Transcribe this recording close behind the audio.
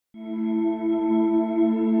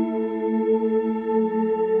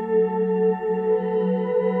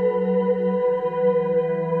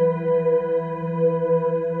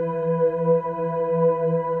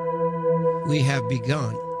have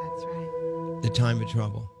begun That's right. the time of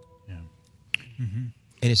trouble. Yeah.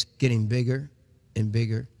 And it's getting bigger and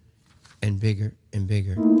bigger and bigger and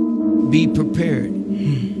bigger. Be prepared.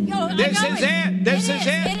 This is it. This is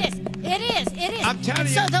it. It is. I'm telling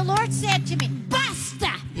you. So the Lord said to me,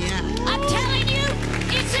 basta. Yeah. I'm telling you,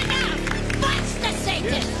 it's enough. Basta,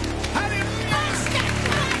 Satan. Basta.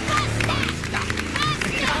 Basta.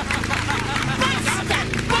 Basta.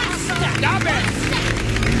 Basta. Stop it.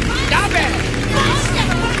 Stop it. Basta.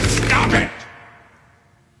 Stop it!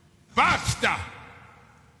 Basta!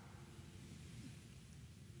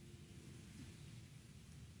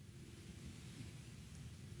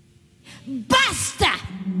 Basta.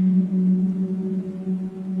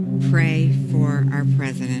 Pray for our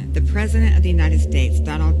president. The president of the United States,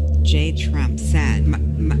 Donald J. Trump, said,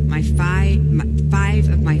 five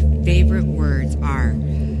of my favorite words are,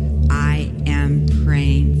 I am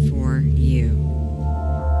praying for you.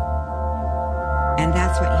 And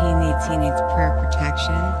that's what he needs. He needs prayer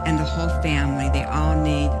protection, and the whole family. They all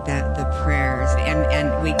need the prayers.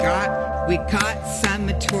 And we got some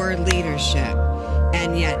mature leadership,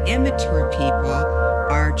 and yet immature people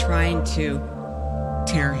are trying to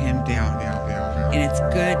tear him down. And it's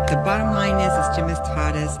good. The bottom line is, as Jim has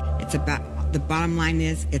taught us, the bottom line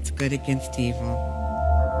is, it's good against evil.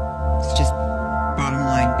 It's just bottom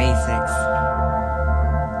line basics.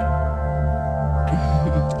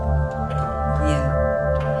 Yeah.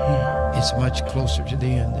 It's much closer to the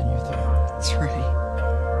end than you thought. That's right.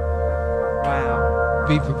 Wow.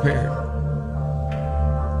 Be prepared.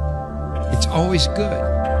 It's always good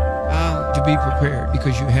to be prepared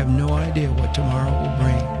because you have no idea what tomorrow will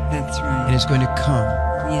bring. That's right. And it's going to come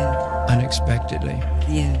unexpectedly.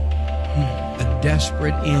 Yeah. A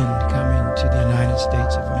desperate end coming to the United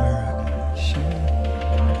States of America. Sure.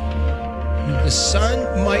 The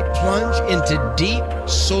sun might plunge into deep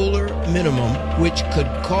solar minimum, which could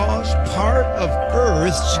cause part of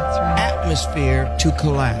Earth's atmosphere to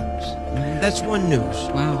collapse. That's one news.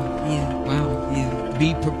 Wow. Yeah. Wow. Yeah.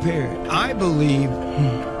 Be prepared. I believe,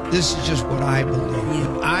 this is just what I believe.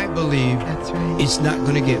 Yeah. I believe That's right. it's not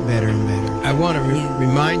going to get better and better. I want to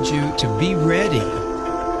remind you to be ready.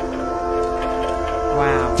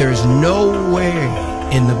 Wow. There's no way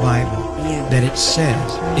in the Bible that it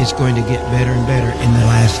says it's going to get better and better in the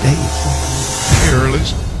last days.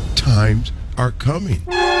 Perilous times are coming.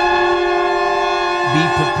 Be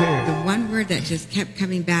prepared. The one word that just kept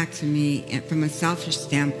coming back to me from a selfish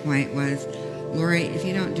standpoint was, Lori, if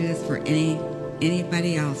you don't do this for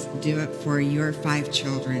anybody else, do it for your 5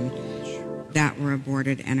 children that were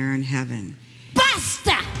aborted and are in heaven.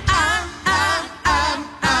 Basta.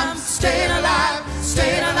 I'm staying alive,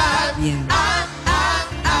 staying alive. Yeah.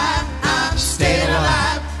 Staying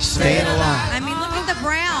alive. Staying alive. I mean, look at the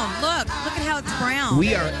brown. Look at how it's brown.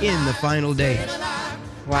 We are in the final days.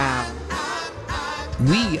 Wow.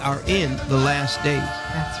 We are in the last days.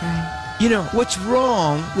 That's right. You know, what's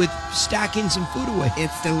wrong with stacking some food away?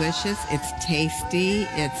 It's delicious. It's tasty.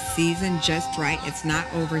 It's seasoned just right. It's not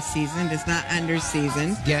over-seasoned. It's not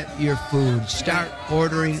under-seasoned. Get your food. Start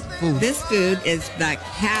ordering food. This food is the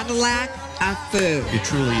Cadillac of food. It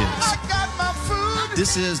truly is.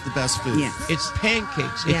 This is the best food. Yes. It's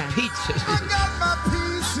pancakes. Yeah. It's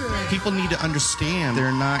pizzas. People need to understand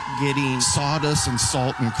they're not getting sawdust and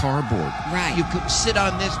salt and cardboard. Right. You could sit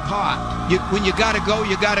on this pot. When you gotta go,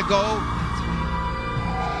 you gotta go.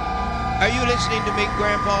 Are you listening to me,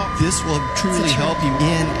 Grandpa? This will truly help you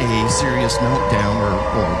in a serious meltdown or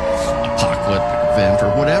apocalyptic event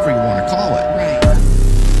or whatever you want to call it. Right.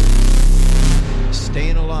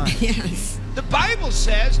 Staying alive. Yes. The Bible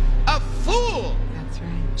says a fool That's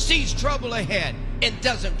right. sees trouble ahead and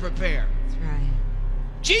doesn't prepare. That's right.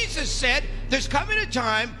 Jesus said there's coming a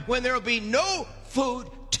time when there will be no food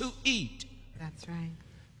to eat. That's right.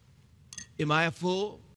 Am I a fool?